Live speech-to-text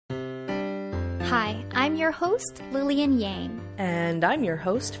Hi, I'm your host, Lillian Yang. And I'm your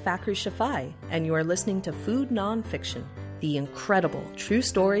host, Fakhri Shafai, and you are listening to Food Nonfiction, the incredible true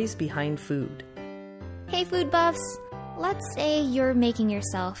stories behind food. Hey food buffs, let's say you're making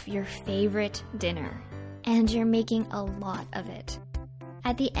yourself your favorite dinner, and you're making a lot of it.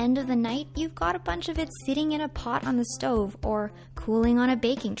 At the end of the night, you've got a bunch of it sitting in a pot on the stove or cooling on a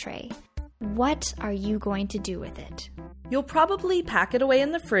baking tray. What are you going to do with it? You'll probably pack it away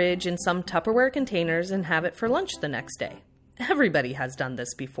in the fridge in some Tupperware containers and have it for lunch the next day. Everybody has done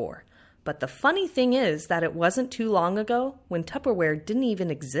this before. But the funny thing is that it wasn't too long ago when Tupperware didn't even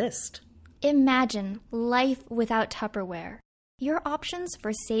exist. Imagine life without Tupperware. Your options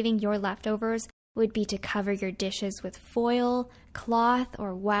for saving your leftovers would be to cover your dishes with foil, cloth,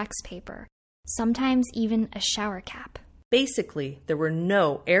 or wax paper, sometimes even a shower cap. Basically, there were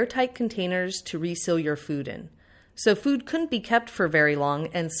no airtight containers to reseal your food in. So food couldn't be kept for very long,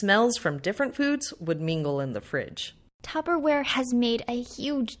 and smells from different foods would mingle in the fridge. Tupperware has made a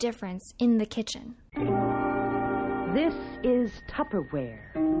huge difference in the kitchen. This is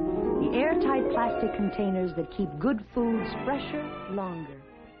Tupperware, the airtight plastic containers that keep good foods fresher, longer.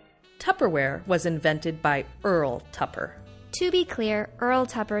 Tupperware was invented by Earl Tupper. To be clear, Earl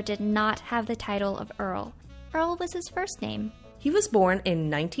Tupper did not have the title of Earl. Earl was his first name. He was born in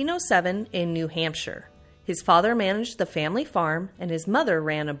 1907 in New Hampshire. His father managed the family farm, and his mother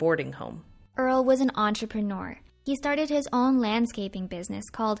ran a boarding home. Earl was an entrepreneur. He started his own landscaping business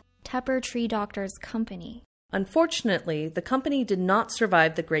called Tupper Tree Doctors Company. Unfortunately, the company did not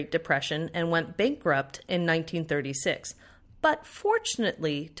survive the Great Depression and went bankrupt in 1936. But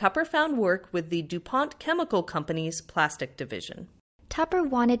fortunately, Tupper found work with the DuPont Chemical Company's plastic division. Tupper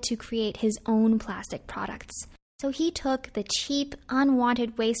wanted to create his own plastic products, so he took the cheap,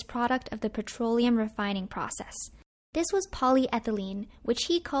 unwanted waste product of the petroleum refining process. This was polyethylene, which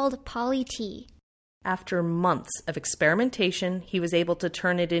he called Poly-T. After months of experimentation, he was able to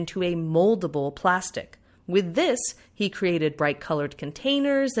turn it into a moldable plastic. With this, he created bright-colored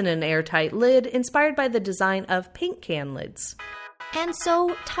containers and an airtight lid inspired by the design of paint can lids. And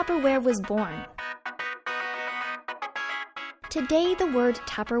so Tupperware was born. Today, the word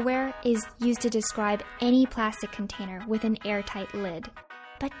Tupperware is used to describe any plastic container with an airtight lid.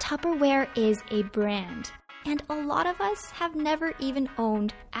 But Tupperware is a brand, and a lot of us have never even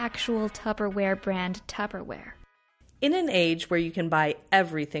owned actual Tupperware brand Tupperware. In an age where you can buy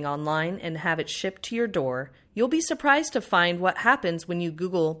everything online and have it shipped to your door, you'll be surprised to find what happens when you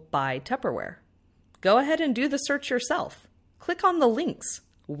Google "buy Tupperware." Go ahead and do the search yourself. Click on the links.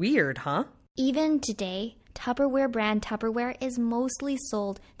 Weird, huh? Even today, Tupperware brand Tupperware is mostly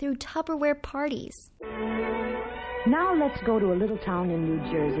sold through Tupperware parties. Now let's go to a little town in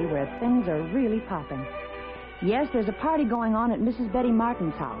New Jersey where things are really popping. Yes, there's a party going on at Mrs. Betty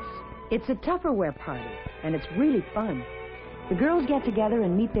Martin's house. It's a Tupperware party, and it's really fun. The girls get together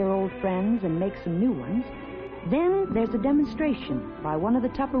and meet their old friends and make some new ones. Then there's a demonstration by one of the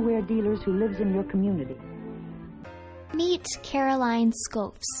Tupperware dealers who lives in your community. Meet Caroline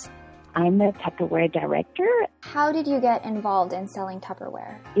Scopes. I'm the Tupperware director. How did you get involved in selling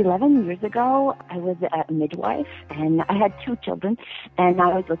Tupperware? 11 years ago, I was a midwife, and I had 2 children, and I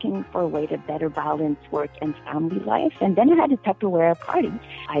was looking for a way to better balance work and family life. And then I had a Tupperware party.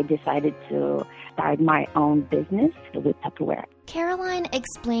 I decided to start my own business with Tupperware. Caroline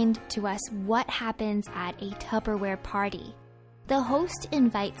explained to us what happens at a Tupperware party. The host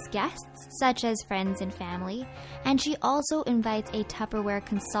invites guests, such as friends and family, and she also invites a Tupperware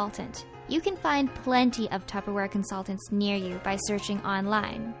consultant. You can find plenty of Tupperware consultants near you by searching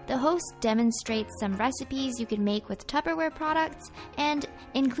online. The host demonstrates some recipes you can make with Tupperware products, and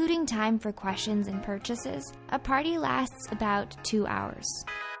including time for questions and purchases, a party lasts about 2 hours.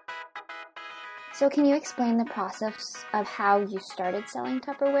 So can you explain the process of how you started selling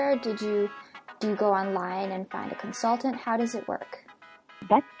Tupperware? Do you go online and find a consultant? How does it work?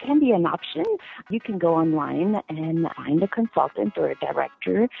 That can be an option. You can go online and find a consultant or a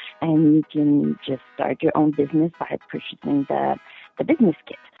director, and you can just start your own business by purchasing the business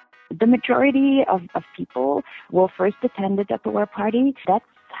kit. The majority of people will first attend the Tupperware party. That's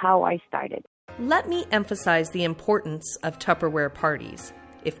how I started. Let me emphasize the importance of Tupperware parties.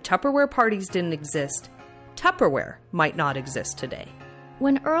 If Tupperware parties didn't exist, Tupperware might not exist today.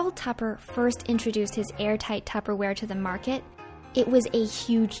 When Earl Tupper first introduced his airtight Tupperware to the market, it was a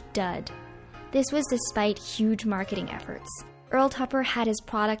huge dud. This was despite huge marketing efforts. Earl Tupper had his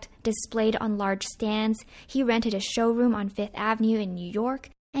product displayed on large stands, he rented a showroom on Fifth Avenue in New York,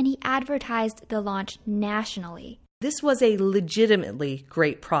 and he advertised the launch nationally. This was a legitimately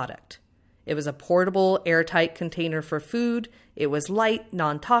great product. It was a portable, airtight container for food. It was light,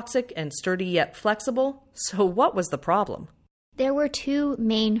 non-toxic, and sturdy yet flexible. So what was the problem? There were two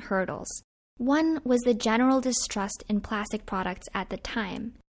main hurdles. One was the general distrust in plastic products at the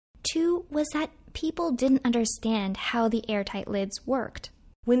time. Two was that people didn't understand how the airtight lids worked.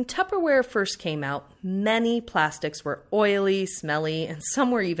 When Tupperware first came out, many plastics were oily, smelly, and some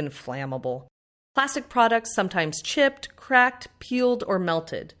were even flammable. Plastic products sometimes chipped, cracked, peeled, or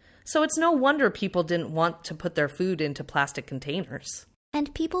melted. So it's no wonder people didn't want to put their food into plastic containers.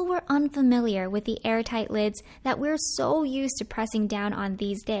 And people were unfamiliar with the airtight lids that we're so used to pressing down on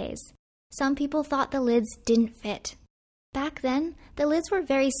these days. Some people thought the lids didn't fit. Back then, the lids were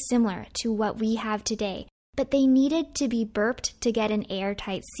very similar to what we have today, but they needed to be burped to get an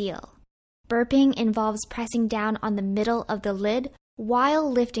airtight seal. Burping involves pressing down on the middle of the lid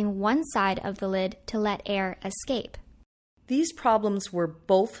while lifting one side of the lid to let air escape. These problems were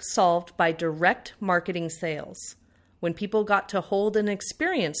both solved by direct marketing sales. When people got to hold and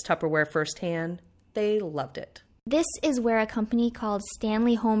experience Tupperware firsthand, they loved it. This is where a company called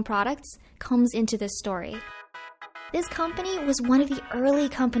Stanley Home Products comes into the story. This company was one of the early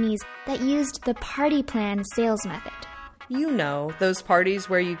companies that used the party plan sales method. You know, those parties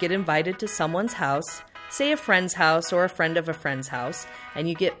where you get invited to someone's house, say a friend's house or a friend of a friend's house, and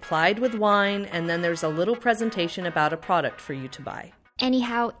you get plied with wine, and then there's a little presentation about a product for you to buy.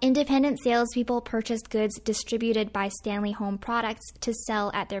 Anyhow, independent salespeople purchased goods distributed by Stanley Home Products to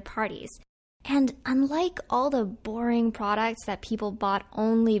sell at their parties. And unlike all the boring products that people bought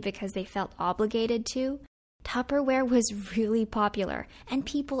only because they felt obligated to, Tupperware was really popular, and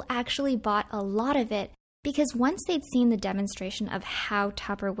people actually bought a lot of it because once they'd seen the demonstration of how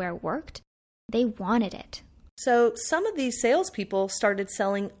Tupperware worked, they wanted it. So some of these salespeople started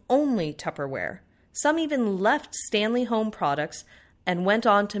selling only Tupperware. Some even left Stanley Home Products and went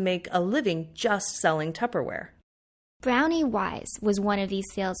on to make a living just selling Tupperware. Brownie Wise was one of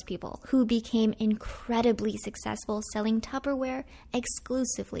these salespeople who became incredibly successful selling Tupperware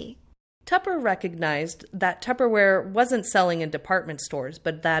exclusively. Tupper recognized that Tupperware wasn't selling in department stores,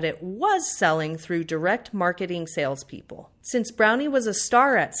 but that it was selling through direct marketing salespeople. Since Brownie was a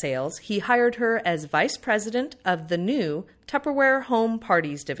star at sales, he hired her as vice president of the new Tupperware Home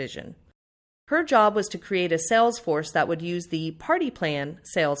Parties division. Her job was to create a sales force that would use the party plan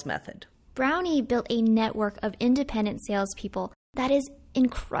sales method. Brownie built a network of independent salespeople that is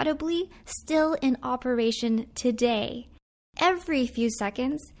incredibly still in operation today. Every few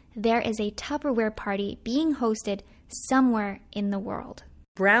seconds, there is a Tupperware party being hosted somewhere in the world.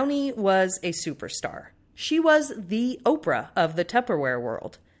 Brownie was a superstar. She was the Oprah of the Tupperware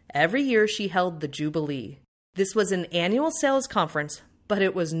world. Every year she held the Jubilee. This was an annual sales conference, but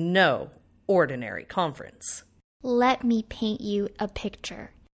it was no ordinary conference. Let me paint you a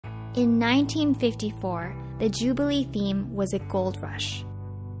picture. In 1954, the Jubilee theme was a gold rush.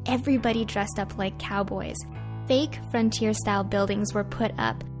 Everybody dressed up like cowboys. Fake frontier-style buildings were put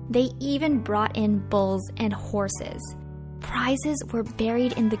up. They even brought in bulls and horses. Prizes were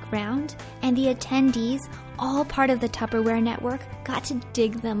buried in the ground, and the attendees, all part of the Tupperware network, got to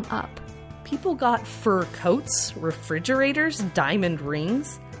dig them up. People got fur coats, refrigerators, diamond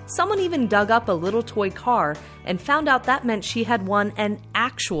rings. Someone even dug up a little toy car and found out that meant she had won an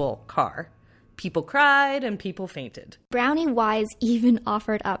actual car. People cried and people fainted. Brownie Wise even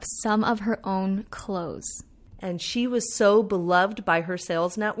offered up some of her own clothes. And she was so beloved by her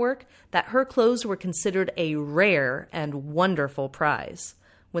sales network that her clothes were considered a rare and wonderful prize.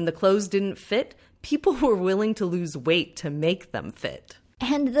 When the clothes didn't fit, people were willing to lose weight to make them fit.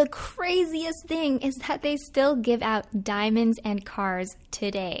 And the craziest thing is that they still give out diamonds and cars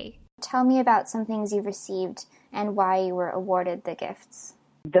today. Tell me about some things you've received and why you were awarded the gifts.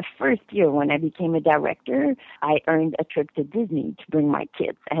 The first year when I became a director, I earned a trip to Disney to bring my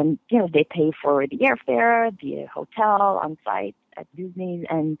kids. And, they pay for the airfare, the hotel on site at Disney,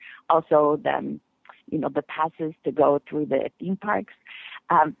 and also the passes to go through the theme parks.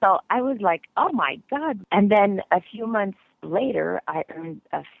 So I was like, oh, my God. And then a few months later, I earned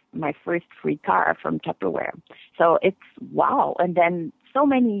my first free car from Tupperware. So it's wow. And then so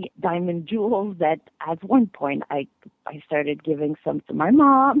many diamond jewels that at one point I started giving some to my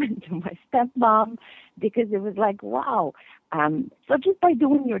mom and to my stepmom because it was like, wow. So just by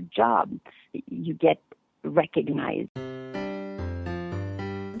doing your job, you get recognized.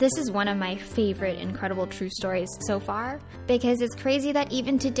 This is one of my favorite incredible true stories so far because it's crazy that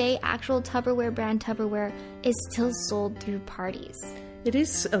even today, actual Tupperware brand Tupperware is still sold through parties. It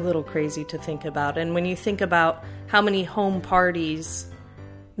is a little crazy to think about. And when you think about how many home parties,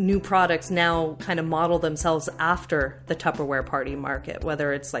 new products now kind of model themselves after the Tupperware party market,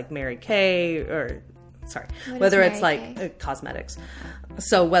 whether it's like Mary Kay or whether it's like cosmetics.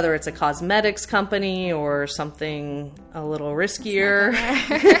 So whether it's a cosmetics company or something a little riskier,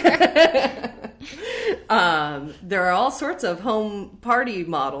 there are all sorts of home party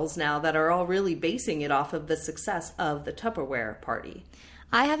models now that are all really basing it off of the success of the Tupperware party.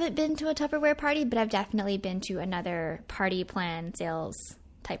 I haven't been to a Tupperware party, but I've definitely been to another party plan sales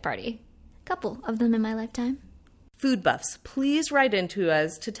type party. A couple of them in my lifetime. Food buffs, please write into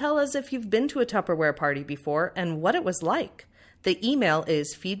us to tell us if you've been to a Tupperware party before and what it was like. The email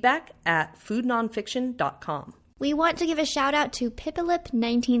is feedback@foodnonfiction.com. We want to give a shout out to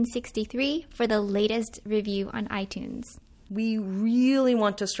Pipilip1963 for the latest review on iTunes. We really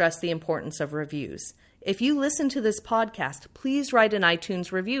want to stress the importance of reviews. If you listen to this podcast, please write an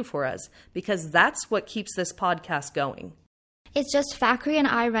iTunes review for us, because that's what keeps this podcast going. It's just Fakri and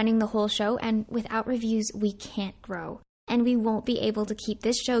I running the whole show, and without reviews, we can't grow. And we won't be able to keep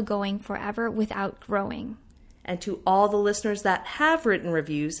this show going forever without growing. And to all the listeners that have written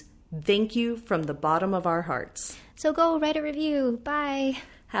reviews, thank you from the bottom of our hearts. So go write a review. Bye.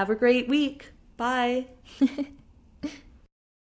 Have a great week. Bye.